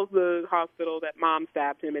he tells the hospital that mom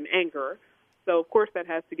stabbed him in anger. So, of course, that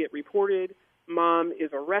has to get reported. Mom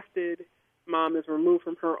is arrested. Mom is removed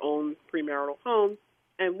from her own premarital home.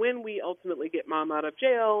 And when we ultimately get mom out of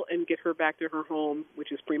jail and get her back to her home,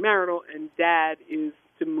 which is premarital, and dad is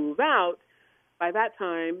to move out, by that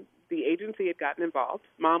time, the agency had gotten involved.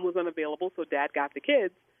 Mom was unavailable, so dad got the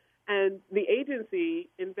kids. And the agency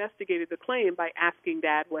investigated the claim by asking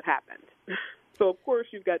dad what happened. So, of course,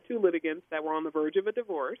 you've got 2 litigants that were on the verge of a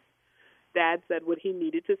divorce. Dad said what he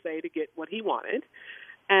needed to say to get what he wanted.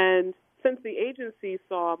 And since the agency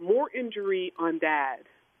saw more injury on dad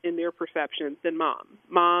in their perception than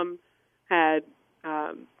mom had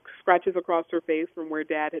scratches across her face from where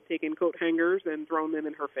dad had taken coat hangers and thrown them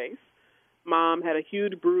in her face. Mom had a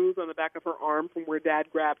huge bruise on the back of her arm from where dad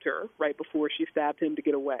grabbed her right before she stabbed him to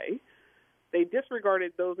get away. They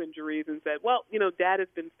disregarded those injuries and said, well, dad has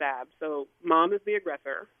been stabbed, so mom is the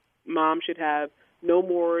aggressor. Mom should have no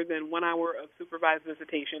more than 1 hour of supervised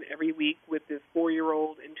visitation every week with this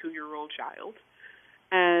 4-year-old and 2-year-old child.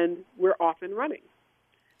 And we're off and running.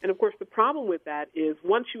 And, of course, the problem with that is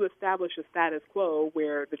once you establish a status quo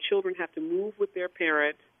where the children have to move with their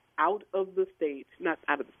parent out of the state, not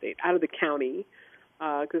out of the state, out of the county,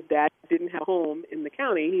 because dad didn't have a home in the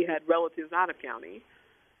county. He had relatives out of county.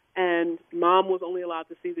 And mom was only allowed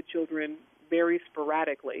to see the children very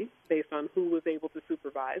sporadically based on who was able to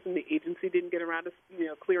supervise, and the agency didn't get around to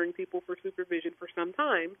clearing people for supervision for some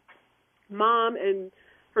time. Mom and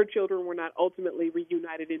her children were not ultimately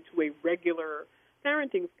reunited into a regular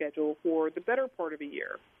parenting schedule for the better part of a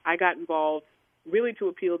year. I got involved really to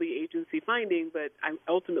appeal the agency finding, but I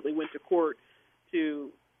ultimately went to court to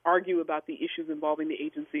argue about the issues involving the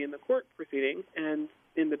agency in the court proceeding and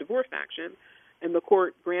in the divorce action. And the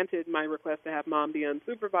court granted my request to have mom be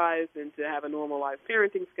unsupervised and to have a normalized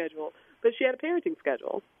parenting schedule, but she had a parenting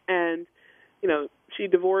schedule. And, she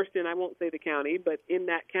divorced in, I won't say the county, but in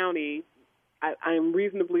that county, I'm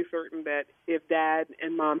reasonably certain that if dad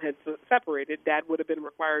and mom had separated, dad would have been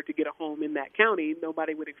required to get a home in that county.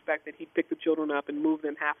 Nobody would expect that he'd pick the children up and move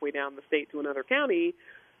them halfway down the state to another county.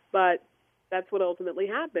 But that's what ultimately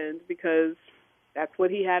happened because that's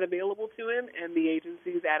what he had available to him, and the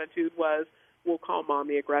agency's attitude was, we'll call mom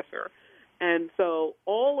the aggressor. And so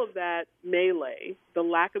all of that melee, the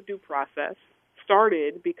lack of due process,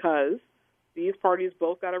 started because these parties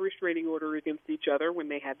both got a restraining order against each other when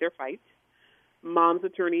they had their fight. Mom's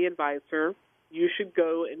attorney advised her, you should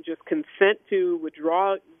go and just consent to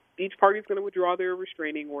withdraw. Each party's going to withdraw their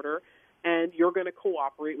restraining order, and you're going to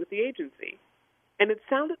cooperate with the agency. And it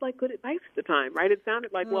sounded like good advice at the time, right? It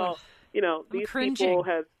sounded like, well, these people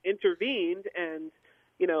have intervened and,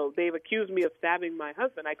 they've accused me of stabbing my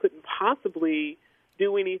husband. I couldn't possibly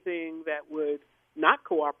do anything that would not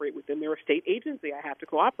cooperate with them. They're a state agency. I have to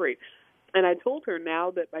cooperate. And I told her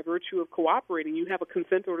now that by virtue of cooperating, you have a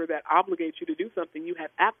consent order that obligates you to do something you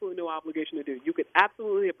have absolutely no obligation to do. You could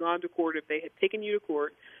absolutely have gone to court if they had taken you to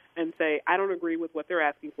court and say, I don't agree with what they're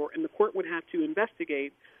asking for. And the court would have to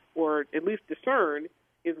investigate or at least discern,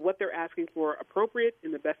 is what they're asking for appropriate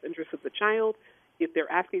in the best interest of the child? If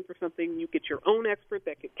they're asking for something, you get your own expert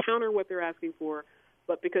that could counter what they're asking for.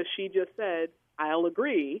 But because she just said, I'll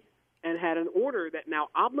agree, and had an order that now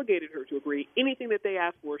obligated her to agree, anything that they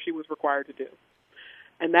asked for, she was required to do.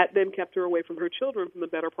 And that then kept her away from her children for the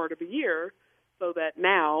better part of a year, so that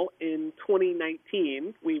now in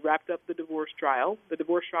 2019, we wrapped up the divorce trial. The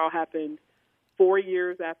divorce trial happened 4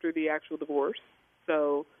 years after the actual divorce.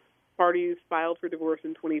 So parties filed for divorce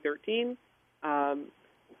in 2013.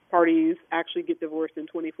 Parties actually get divorced in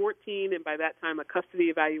 2014, and by that time a custody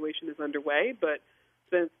evaluation is underway. But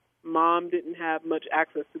since Mom didn't have much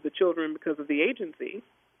access to the children because of the agency,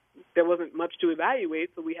 there wasn't much to evaluate,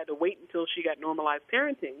 so we had to wait until she got normalized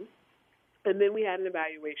parenting. And then we had an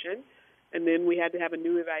evaluation, and then we had to have a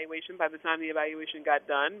new evaluation by the time the evaluation got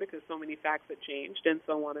done because so many facts had changed and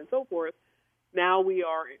so on and so forth. Now we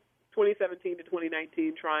are 2017 to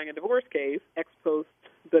 2019 trying a divorce case, ex post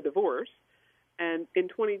the divorce. And in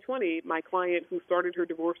 2020, my client who started her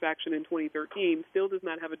divorce action in 2013 still does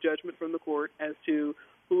not have a judgment from the court as to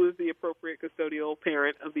who is the appropriate custodial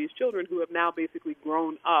parent of these children who have now basically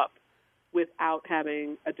grown up without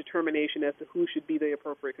having a determination as to who should be the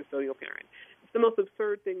appropriate custodial parent. It's the most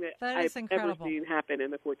absurd thing that I've ever seen happen in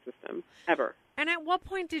the court system, ever. And at what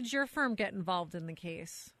point did your firm get involved in the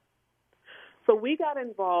case? So we got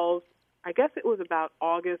involved, I guess it was about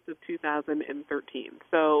August of 2013.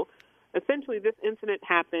 So essentially this incident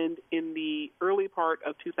happened in the early part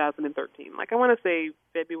of 2013, like I want to say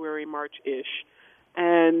February, March-ish.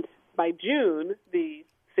 And by June, the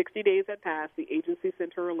 60 days had passed, the agency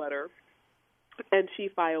sent her a letter, and she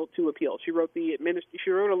filed to appeal. She wrote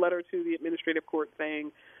a letter to the administrative court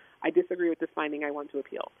saying, I disagree with this finding, I want to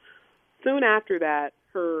appeal. Soon after that,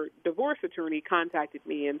 her divorce attorney contacted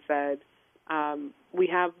me and said, we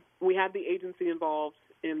have the agency involved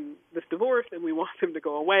in this divorce, and we want them to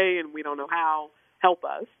go away, and we don't know how. Help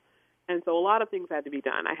us. And so a lot of things had to be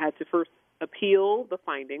done. I had to first appeal the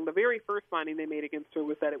finding. The very first finding they made against her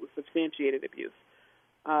was that it was substantiated abuse.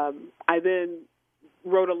 I then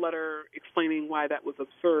wrote a letter explaining why that was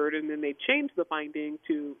absurd, and then they changed the finding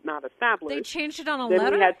to not established. They changed it on a then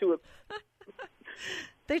letter? We had to.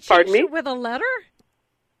 They changed it with a letter?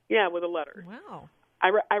 Yeah, with a letter. Wow.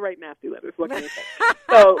 I write nasty letters. What can I say?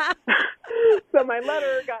 So my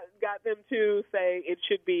letter got them to say it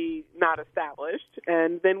should be not established,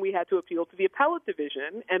 and then we had to appeal to the appellate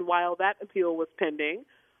division. And while that appeal was pending,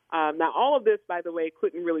 now all of this, by the way,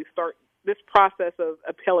 couldn't really start. This process of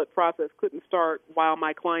appellate process couldn't start while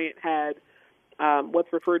my client had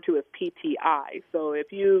what's referred to as PTI. So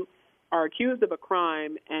if you are accused of a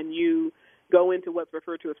crime and you go into what's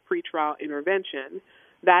referred to as pretrial intervention,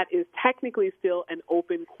 that is technically still an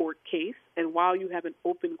open court case, and while you have an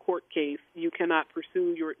open court case, you cannot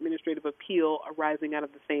pursue your administrative appeal arising out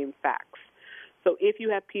of the same facts. So if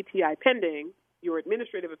you have PTI pending, your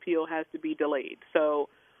administrative appeal has to be delayed. So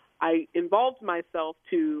I involved myself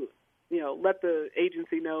to, let the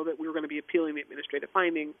agency know that we were going to be appealing the administrative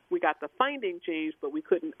finding. We got the finding changed, but we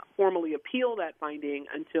couldn't formally appeal that finding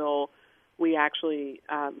until we actually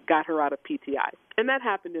got her out of PTI. And that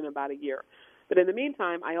happened in about a year. But in the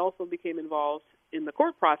meantime, I also became involved in the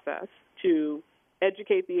court process to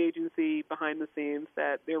educate the agency behind the scenes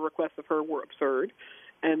that their requests of her were absurd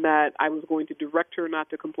and that I was going to direct her not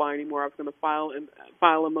to comply anymore. I was going to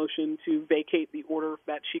file a motion to vacate the order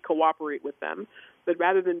that she cooperate with them. But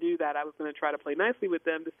rather than do that, I was going to try to play nicely with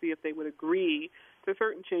them to see if they would agree to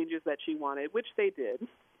certain changes that she wanted, which they did,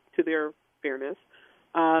 to their fairness.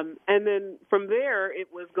 And then from there, it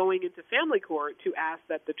was going into family court to ask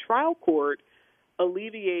that the trial court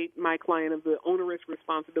alleviate my client of the onerous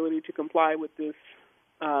responsibility to comply with this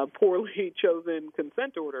poorly chosen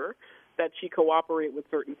consent order, that she cooperate with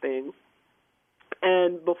certain things.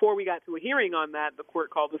 And before we got to a hearing on that, the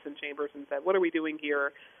court called us in chambers and said, what are we doing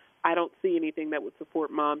here? I don't see anything that would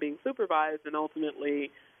support mom being supervised, and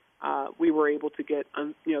ultimately we were able to get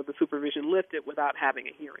the supervision lifted without having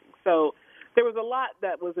a hearing. So there was a lot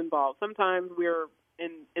that was involved. Sometimes we're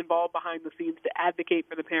involved behind the scenes to advocate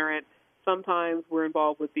for the parent. Sometimes we're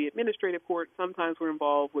involved with the administrative court. Sometimes we're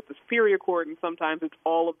involved with the superior court, and sometimes it's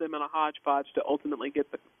all of them in a hodgepodge to ultimately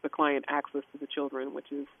get the client access to the children,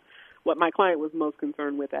 which is what my client was most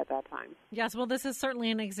concerned with at that time. Yes, well, this is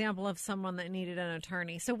certainly an example of someone that needed an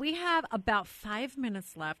attorney. So we have about 5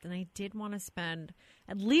 minutes left, and I did want to spend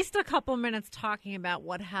at least a couple minutes talking about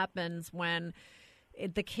what happens when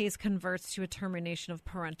the case converts to a termination of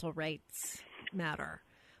parental rights matter.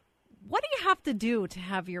 What do you have to do to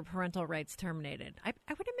have your parental rights terminated? I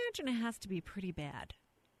would imagine it has to be pretty bad.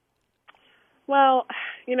 Well,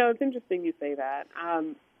 it's interesting you say that.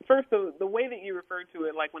 First, the way that you refer to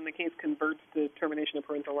it, like when the case converts to termination of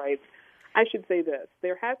parental rights, I should say this.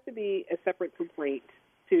 There has to be a separate complaint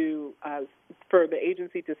for the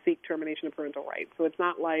agency to seek termination of parental rights. So it's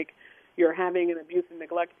not like you're having an abuse and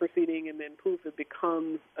neglect proceeding and then poof, it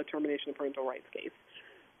becomes a termination of parental rights case.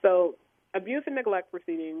 So abuse and neglect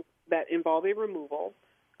proceedings that involve a removal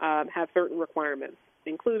have certain requirements,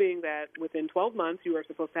 including that within 12 months you are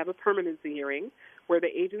supposed to have a permanency hearing where the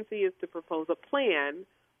agency is to propose a plan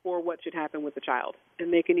for what should happen with the child.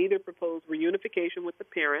 And they can either propose reunification with the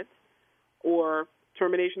parent or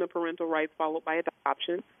termination of parental rights followed by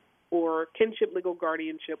adoption or kinship legal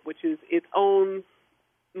guardianship, which is its own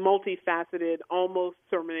multifaceted, almost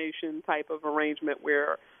termination type of arrangement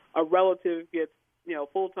where a relative gets,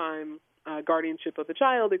 full-time guardianship of the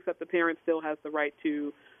child, except the parent still has the right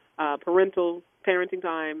to parental parenting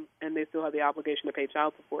time, and they still have the obligation to pay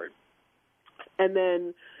child support. And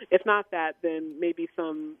then, if not that, then maybe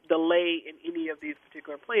some delay in any of these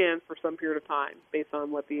particular plans for some period of time based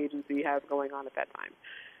on what the agency has going on at that time.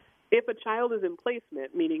 If a child is in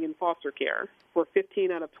placement, meaning in foster care, for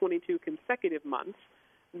 15 out of 22 consecutive months,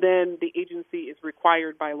 then the agency is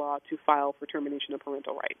required by law to file for termination of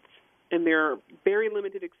parental rights. And there are very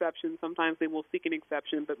limited exceptions. Sometimes they will seek an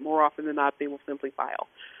exception, but more often than not, they will simply file.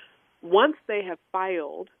 Once they have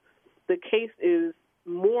filed, the case is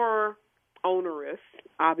more onerous.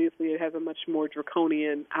 Obviously, it has a much more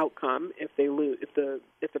draconian outcome if they lose, if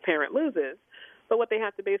the parent loses. But what they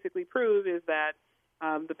have to basically prove is that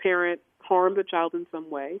the parent harmed the child in some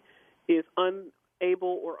way, is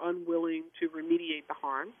unable or unwilling to remediate the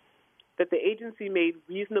harm, that the agency made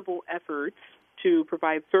reasonable efforts to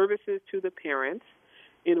provide services to the parent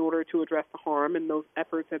in order to address the harm, and those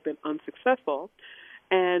efforts have been unsuccessful,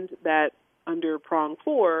 and that under prong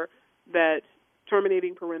 4, that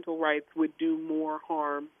terminating parental rights would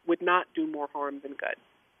not do more harm than good.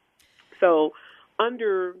 So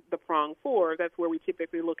under the prong 4, that's where we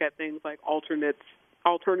typically look at things like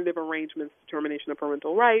alternative arrangements to termination of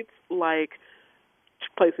parental rights, like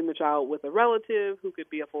placing the child with a relative who could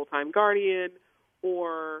be a full-time guardian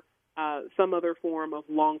or some other form of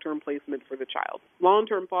long-term placement for the child.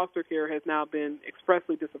 Long-term foster care has now been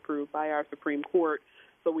expressly disapproved by our Supreme Court,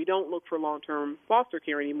 so we don't look for long-term foster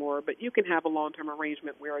care anymore, but you can have a long-term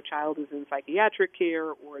arrangement where a child is in psychiatric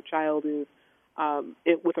care or a child is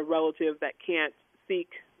with a relative that can't seek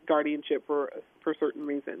guardianship for certain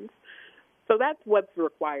reasons. So that's what's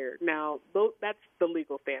required. Now, that's the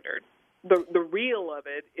legal standard. The real of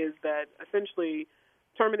it is that essentially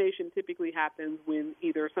termination typically happens when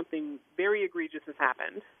either something very egregious has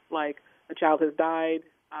happened, like a child has died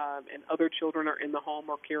and other children are in the home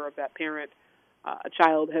or care of that parent. A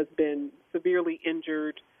child has been severely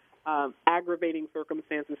injured. Aggravating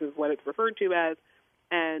circumstances is what it's referred to as.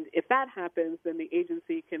 And if that happens, then the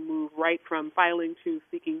agency can move right from filing to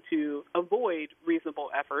seeking to avoid reasonable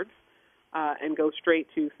efforts and go straight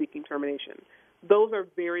to seeking termination. Those are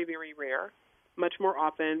very, very rare. Much more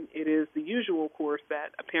often, it is the usual course that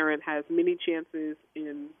a parent has many chances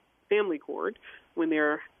in family court when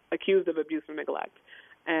they're accused of abuse or neglect.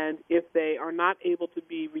 And if they are not able to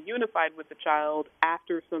be reunified with the child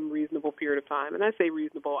after some reasonable period of time, and I say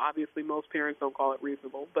reasonable, obviously most parents don't call it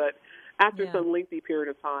reasonable, but after some lengthy period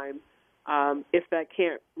of time, if that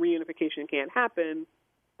reunification can't happen,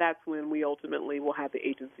 that's when we ultimately will have the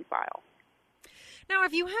agency file. Now,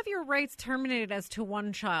 if you have your rights terminated as to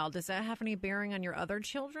one child, does that have any bearing on your other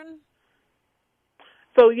children?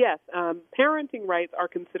 So, yes, parenting rights are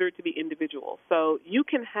considered to be individual. So you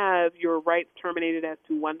can have your rights terminated as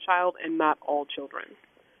to one child and not all children.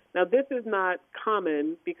 Now, this is not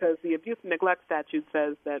common because the abuse and neglect statute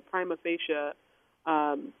says that prima facie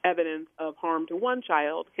evidence of harm to one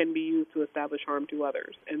child can be used to establish harm to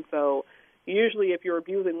others. And so usually if you're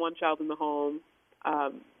abusing one child in the home,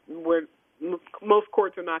 most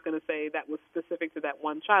courts are not going to say that was specific to that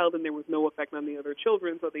one child and there was no effect on the other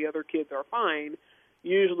children, so the other kids are fine.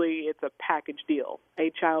 Usually it's a package deal.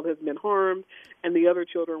 A child has been harmed, and the other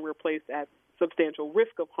children were placed at substantial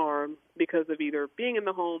risk of harm because of either being in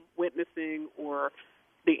the home, witnessing, or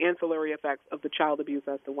the ancillary effects of the child abuse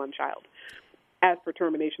as to one child. As for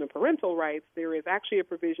termination of parental rights, there is actually a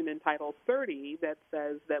provision in Title 30 that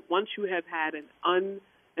says that once you have had an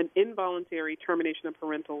involuntary termination of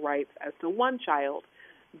parental rights as to one child,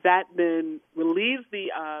 that then relieves the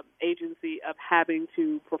agency of having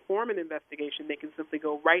to perform an investigation. They can simply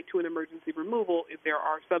go right to an emergency removal if there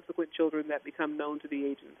are subsequent children that become known to the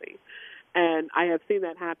agency. And I have seen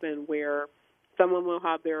that happen where someone will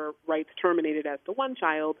have their rights terminated as to one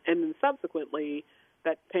child, and then subsequently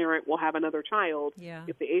that parent will have another child. Yeah.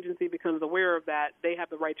 If the agency becomes aware of that, they have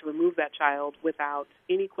the right to remove that child without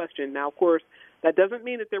any question. Now, of course, that doesn't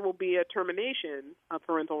mean that there will be a termination of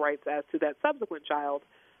parental rights as to that subsequent child,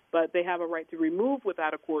 but they have a right to remove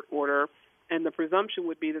without a court order, and the presumption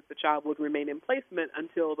would be that the child would remain in placement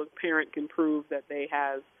until the parent can prove that they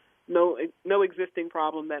have no existing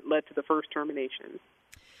problem that led to the first termination.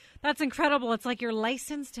 That's incredible. It's like your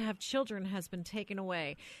license to have children has been taken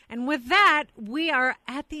away. And with that, we are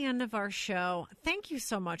at the end of our show. Thank you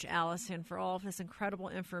so much, Allison, for all of this incredible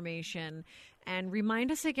information. And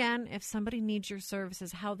remind us again, if somebody needs your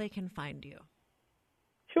services, how they can find you.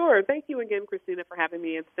 Sure. Thank you again, Christina, for having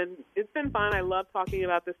me. It's been fun. I love talking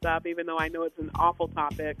about this stuff, even though I know it's an awful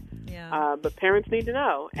topic. Yeah. But parents need to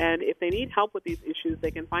know. And if they need help with these issues,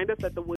 they can find us at the